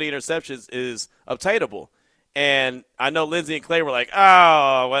 sacks and 20 interceptions is obtainable. And I know Lindsey and Clay were like,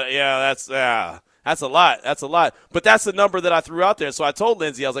 oh, well, yeah, that's a lot. That's a lot. But that's the number that I threw out there. So I told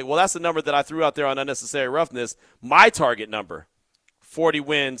Lindsey, I was like, well, that's the number that I threw out there on Unnecessary Roughness. My target number, 40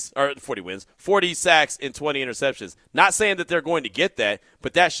 sacks and 20 interceptions. Not saying that they're going to get that,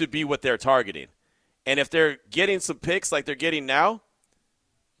 but that should be what they're targeting. And if they're getting some picks like they're getting now,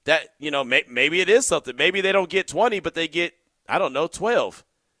 that, maybe it is something. Maybe they don't get 20, but they get, 12.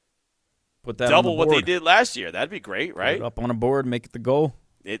 Put that double on the what board. they did last year. That'd be great, right? Put it up on a board, make it the goal.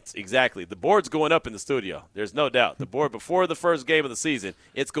 It's exactly. The board's going up in the studio. There's no doubt. The board before the first game of the season,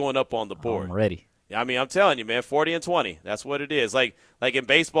 it's going up on the board. I'm ready. I mean, I'm telling you, man, 40 and 20. That's what it is. Like in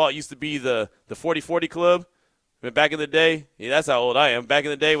baseball, it used to be the 40-40 club. I mean, back in the day, that's how old I am. Back in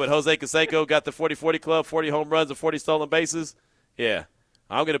the day when Jose Canseco got the 40-40 club, 40 home runs and 40 stolen bases. Yeah,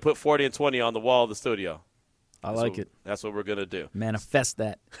 I'm going to put 40 and 20 on the wall of the studio. I like it. That's what we're going to do. Manifest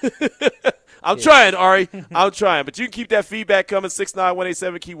that. I'm trying, Ari. I'm trying. But you can keep that feedback coming.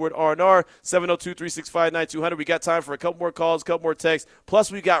 69187, keyword R&R, 702-365-9200. We got time for a couple more calls, a couple more texts.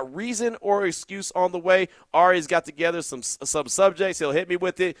 Plus, we got reason or excuse on the way. Ari's got together some subjects. He'll hit me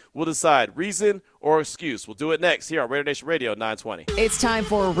with it. We'll decide reason or excuse. We'll do it next here on Raider Nation Radio 920. It's time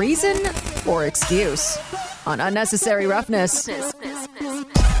for reason or excuse on Unnecessary Roughness.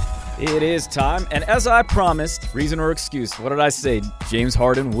 It is time, and as I promised, reason or excuse. What did I say? James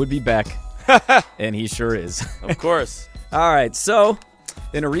Harden would be back, and he sure is. Of course. All right, so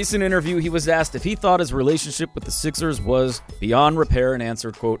in a recent interview, he was asked if he thought his relationship with the Sixers was beyond repair and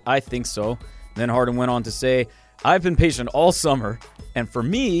answered, quote, "I think so." Then Harden went on to say, "I've been patient all summer, and for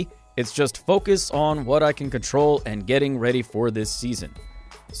me, it's just focus on what I can control and getting ready for this season."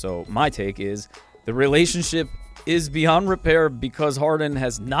 So my take is the relationship is beyond repair because Harden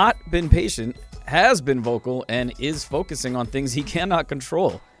has not been patient, has been vocal, and is focusing on things he cannot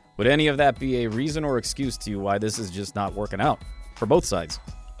control. Would any of that be a reason or excuse to you why this is just not working out for both sides?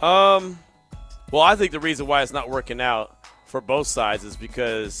 Well, I think the reason why it's not working out for both sides is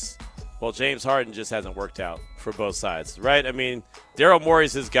because, well, James Harden just hasn't worked out for both sides, right? I mean, Daryl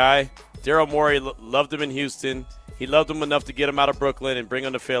Morey's his guy. Daryl Morey loved him in Houston. He loved him enough to get him out of Brooklyn and bring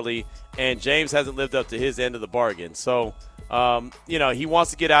him to Philly, and James hasn't lived up to his end of the bargain. So, he wants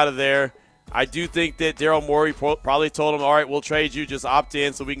to get out of there. I do think that Daryl Morey probably told him, all right, we'll trade you, just opt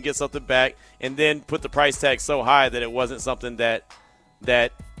in so we can get something back, and then put the price tag so high that it wasn't something that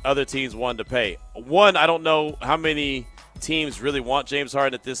other teams wanted to pay. One, I don't know how many teams really want James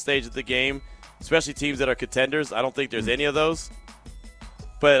Harden at this stage of the game, especially teams that are contenders. I don't think there's any of those.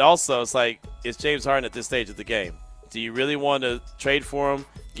 But also, it's like, it's James Harden at this stage of the game. Do you really want to trade for him,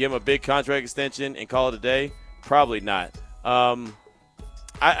 give him a big contract extension, and call it a day? Probably not. I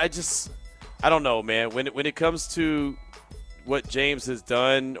don't know, man. When it comes to what James has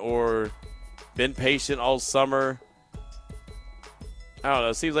done or been patient all summer, I don't know.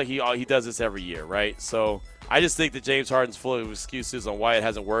 It seems like he does this every year, right? So I just think that James Harden's full of excuses on why it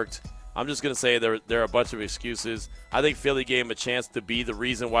hasn't worked. I'm just going to say there are a bunch of excuses. I think Philly gave him a chance to be the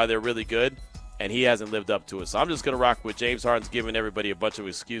reason why they're really good, and he hasn't lived up to it. So I'm just going to rock with James Harden's giving everybody a bunch of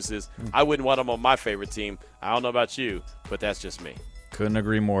excuses. I wouldn't want him on my favorite team. I don't know about you, but that's just me. Couldn't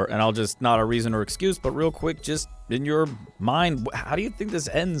agree more. And I'll just, not a reason or excuse, but real quick, just in your mind, how do you think this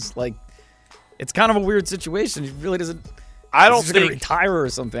ends? Like, it's kind of a weird situation. He really doesn't. I don't think think he's retire or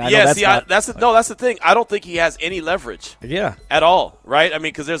something. That's the thing. I don't think he has any leverage. Yeah. At all, right? I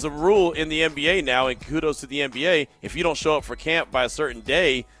mean, because there's a rule in the NBA now, and kudos to the NBA. If you don't show up for camp by a certain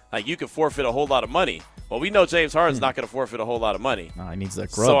day, like, you can forfeit a whole lot of money. Well, we know James Harden's not going to forfeit a whole lot of money. No, he needs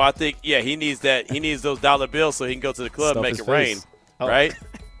that grub. So I think, he needs that. He needs those dollar bills so he can go to the club and make it rain, right?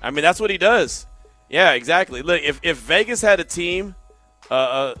 I mean, that's what he does. Yeah, exactly. Look, if Vegas had a team,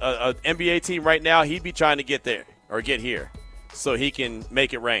 an NBA team right now, he'd be trying to get there or get here so he can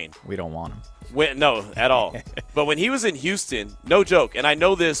make it rain. We don't want him. No, at all. But when he was in Houston, no joke, and I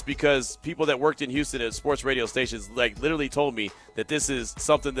know this because people that worked in Houston at sports radio stations literally told me that this is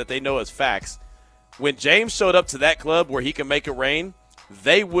something that they know as facts. When James showed up to that club where he can make it rain,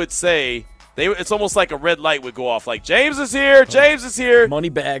 they would say it's almost like a red light would go off, like, James is here, James is here. Money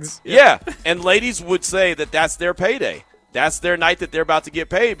bags. Yeah, and ladies would say that that's their payday. That's their night that they're about to get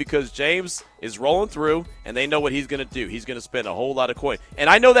paid because James is rolling through, and they know what he's going to do. He's going to spend a whole lot of coin. And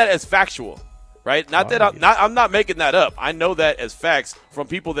I know that as factual, right? I'm not making that up. I know that as facts from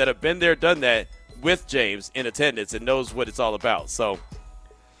people that have been there, done that with James in attendance and knows what it's all about. So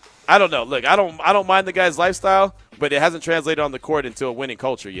I don't know. Look, I don't mind the guy's lifestyle, but it hasn't translated on the court into a winning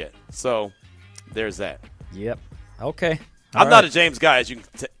culture yet. So there's that. Yep. Okay. I'm not a James guy, as you can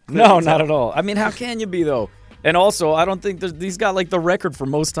tell. No, not at all. I mean, how can you be, though? And also, I don't think he's got, like, the record for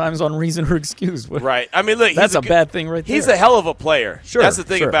most times on reason or excuse. Right. I mean, look, that's a bad thing right there. He's a hell of a player. Sure. That's the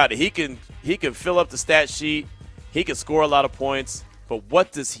thing about it. He can fill up the stat sheet. He can score a lot of points. But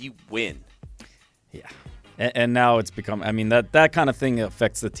what does he win? Yeah. And now it's become, I mean, that kind of thing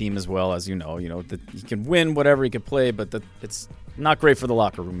affects the team as well, as you know. You know, he can win whatever he can play, but it's not great for the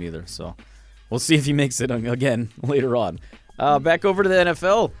locker room either. So we'll see if he makes it again later on. Back over to the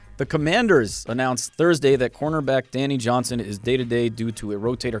NFL. The Commanders announced Thursday that cornerback Danny Johnson is day-to-day due to a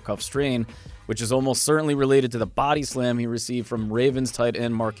rotator cuff strain, which is almost certainly related to the body slam he received from Ravens tight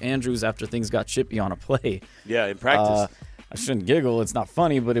end Mark Andrews after things got chippy on a play. Yeah, in practice. I shouldn't giggle. It's not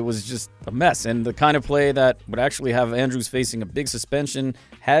funny, but it was just a mess. And the kind of play that would actually have Andrews facing a big suspension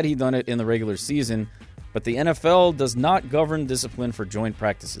had he done it in the regular season. But the NFL does not govern discipline for joint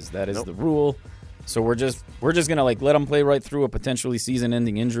practices. That is the rule. So we're just gonna let him play right through a potentially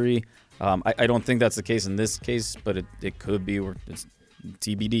season-ending injury. I don't think that's the case in this case, but it could be. It's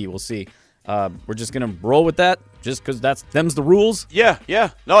TBD. We'll see. We're just gonna roll with that, just because them's the rules. Yeah.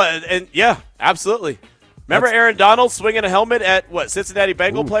 No, and yeah, absolutely. Remember Aaron Donald swinging a helmet at Cincinnati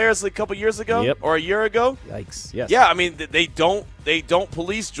Bengal players a couple years ago or a year ago? Yikes! Yes. Yeah, I mean they don't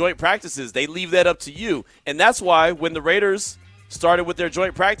police joint practices. They leave that up to you, and that's why when the Raiders started with their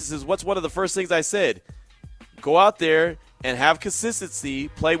joint practices, what's one of the first things I said? Go out there and have consistency,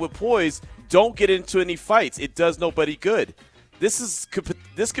 play with poise. Don't get into any fights. It does nobody good. This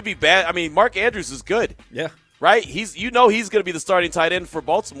could be bad. I mean, Mark Andrews is good. Yeah. Right? He's going to be the starting tight end for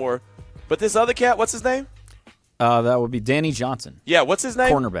Baltimore. But this other cat, what's his name? That would be Danny Johnson. Yeah, what's his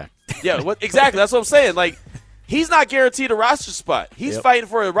name? Cornerback. Yeah, exactly. That's what I'm saying. He's not guaranteed a roster spot. He's fighting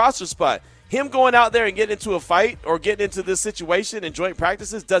for a roster spot. Him going out there and getting into a fight or getting into this situation in joint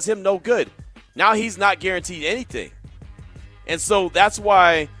practices does him no good. Now he's not guaranteed anything. And so that's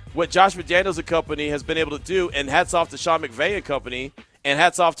why what Josh McDaniels and company has been able to do, and hats off to Sean McVay and company, and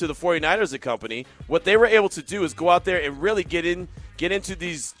hats off to the 49ers and company, what they were able to do is go out there and really get into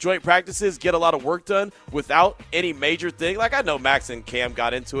these joint practices, get a lot of work done without any major thing. I know Max and Cam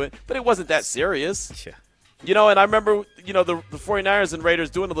got into it, but it wasn't that serious. Yeah. And I remember, the 49ers and Raiders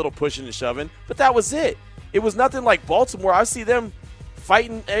doing a little pushing and shoving, but that was it. It was nothing like Baltimore. I see them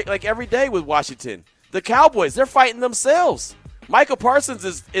fighting every day with Washington. The Cowboys, they're fighting themselves. Michael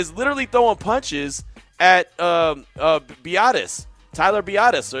Parsons is literally throwing punches at Biadasz, Tyler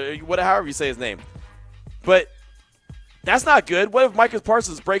Biadasz, or however you say his name. But that's not good. What if Michael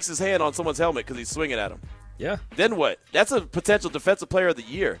Parsons breaks his hand on someone's helmet because he's swinging at him? Yeah. Then what? That's a potential defensive player of the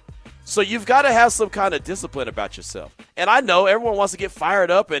year. So you've got to have some kind of discipline about yourself. And I know everyone wants to get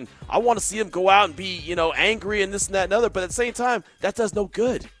fired up, and I want to see them go out and be, angry and this and that and other. But at the same time, that does no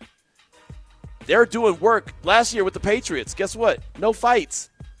good. They're doing work last year with the Patriots. Guess what? No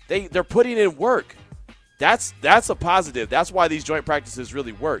fights. They're putting in work. That's a positive. That's why these joint practices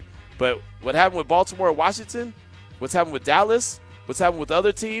really work. But what happened with Baltimore and Washington, what's happened with Dallas, what's happened with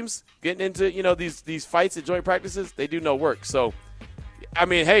other teams getting into, these fights and joint practices, they do no work. So, I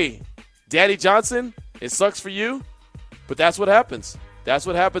mean, hey, Danny Johnson, it sucks for you, but that's what happens. That's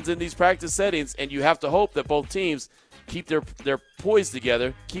what happens in these practice settings, and you have to hope that both teams keep their poise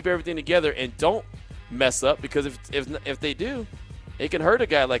together, keep everything together, and don't mess up, because if they do, it can hurt a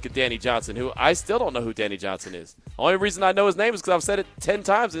guy like a Danny Johnson, who I still don't know who Danny Johnson is. Only reason I know his name is because I've said it 10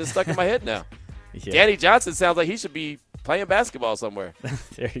 times and it's stuck in my head now. Yeah. Danny Johnson sounds like he should be playing basketball somewhere.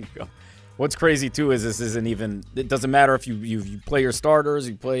 There you go. What's crazy, too, is this isn't even – it doesn't matter if you play your starters,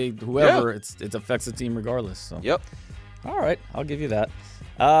 you play whoever. Yeah. It affects the team regardless. So. Yep. All right. I'll give you that.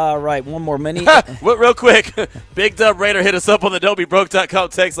 All right. One more mini. Real quick. Big Dub Raider hit us up on the don'tbebroke.com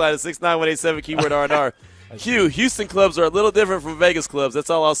text line at 69187, keyword R&R. Q, Houston clubs are a little different from Vegas clubs. That's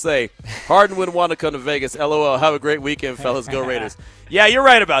all I'll say. Harden wouldn't want to come to Vegas. LOL. Have a great weekend, fellas. Go Raiders. Yeah, you're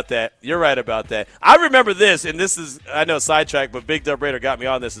right about that. I remember this, and this is, I know, sidetrack, but Big Dub Raider got me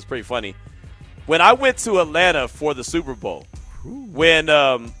on this. It's pretty funny. When I went to Atlanta for the Super Bowl, when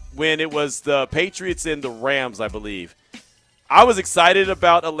it was the Patriots and the Rams, I believe, I was excited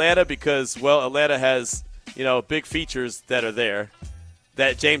about Atlanta because, well, Atlanta has, big features that are there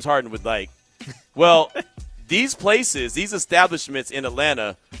that James Harden would like. Well, these places, these establishments in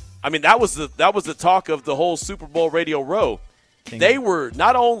Atlanta, I mean, that was the talk of the whole Super Bowl Radio Row. They were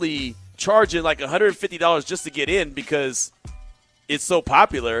not only charging like $150 just to get in because it's so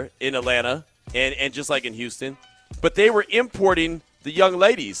popular in Atlanta and just like in Houston, but they were importing the young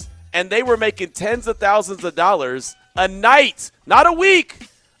ladies, and they were making tens of thousands of dollars a night, not a week,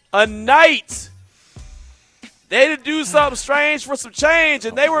 a night. They had to do something strange for some change,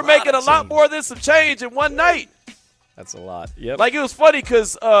 and they were making a lot more than some change in one night. That's a lot. Yep. Like, it was funny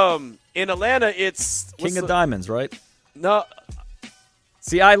because in Atlanta, it's King of Diamonds, right? No.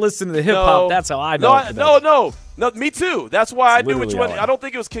 See, I listen to the hip hop. That's how I know. No. Me too. That's why I knew which one. I don't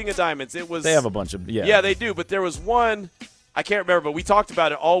think it was King of Diamonds. It was. They have a bunch of Yeah, they do. But there was one. I can't remember. But we talked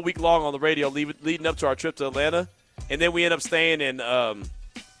about it all week long on the radio, leading up to our trip to Atlanta, and then we ended up staying in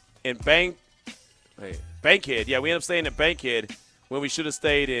Bankhead. Yeah, we ended up staying in Bankhead when we should have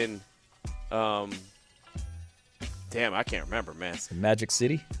stayed in. Damn, I can't remember, man. Magic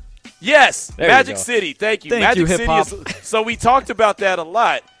City. Yes, There you Magic go. City. Thank you. Thank Magic you, City hip-hop. So we talked about that a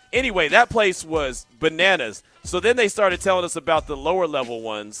lot. Anyway, that place was bananas. So then they started telling us about the lower level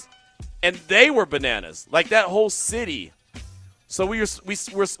ones, and they were bananas. Like that whole city. So we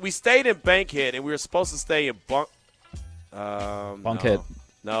stayed in Bankhead, and we were supposed to stay in Bunkhead.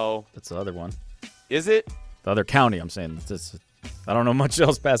 No. That's the other one. Is it? The other county, I'm saying. I don't know much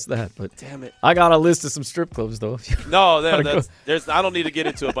else past that, but Damn it. I got a list of some strip clubs, though. No, I don't need to get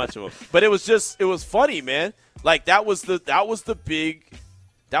into a bunch of them. But it was funny, man. Like that was the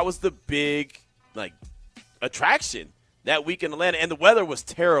big like attraction that week in Atlanta, and the weather was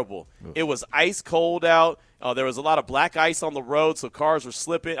terrible. It was ice cold out. There was a lot of black ice on the road, so cars were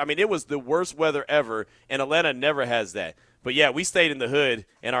slipping. I mean, it was the worst weather ever, and Atlanta never has that. But yeah, we stayed in the hood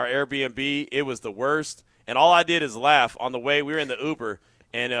in our Airbnb. It was the worst. And all I did is laugh on the way. We were in the Uber,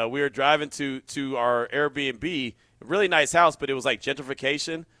 and we were driving to our Airbnb. Really nice house, but it was like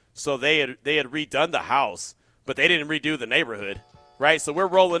gentrification. So they had redone the house, but they didn't redo the neighborhood, right? So we're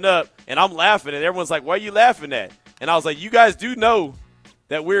rolling up, and I'm laughing, and everyone's like, "What are you laughing at?" And I was like, "You guys do know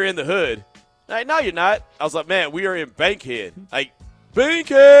that we're in the hood." Like, no, you're not. I was like, "Man, we are in Bankhead." Like,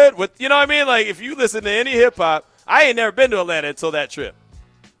 Bankhead. You know what I mean? Like, if you listen to any hip-hop, I ain't never been to Atlanta until that trip.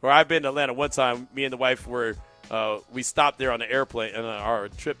 Or I've been to Atlanta one time. Me and the wife we stopped there on the airplane on our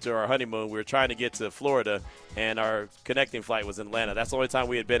trip to our honeymoon. We were trying to get to Florida, and our connecting flight was in Atlanta. That's the only time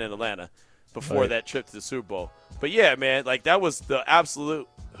we had been in Atlanta before that trip to the Super Bowl. But yeah, man, like that was the absolute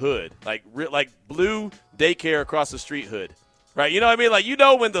hood, like blue daycare across the street hood, right? You know what I mean? Like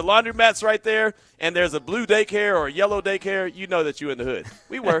when the laundromat's right there, and there's a blue daycare or a yellow daycare, you know that you're in the hood.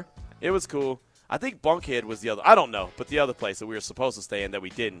 We were. It was cool. I think Bunkhead was the other. I don't know, but the other place that we were supposed to stay in that we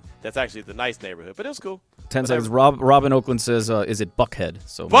didn't. That's actually the nice neighborhood, but it was cool. 10 seconds. Rob in Oakland says, "Is it Buckhead?"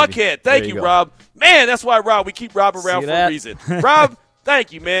 So Buckhead. Thank you, Rob. Man, that's why we keep Rob around for a reason. Rob,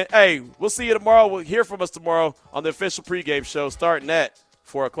 thank you, man. Hey, we'll see you tomorrow. We'll hear from us tomorrow on the official pregame show starting at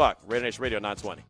 4 o'clock. Raider Nation Radio 920.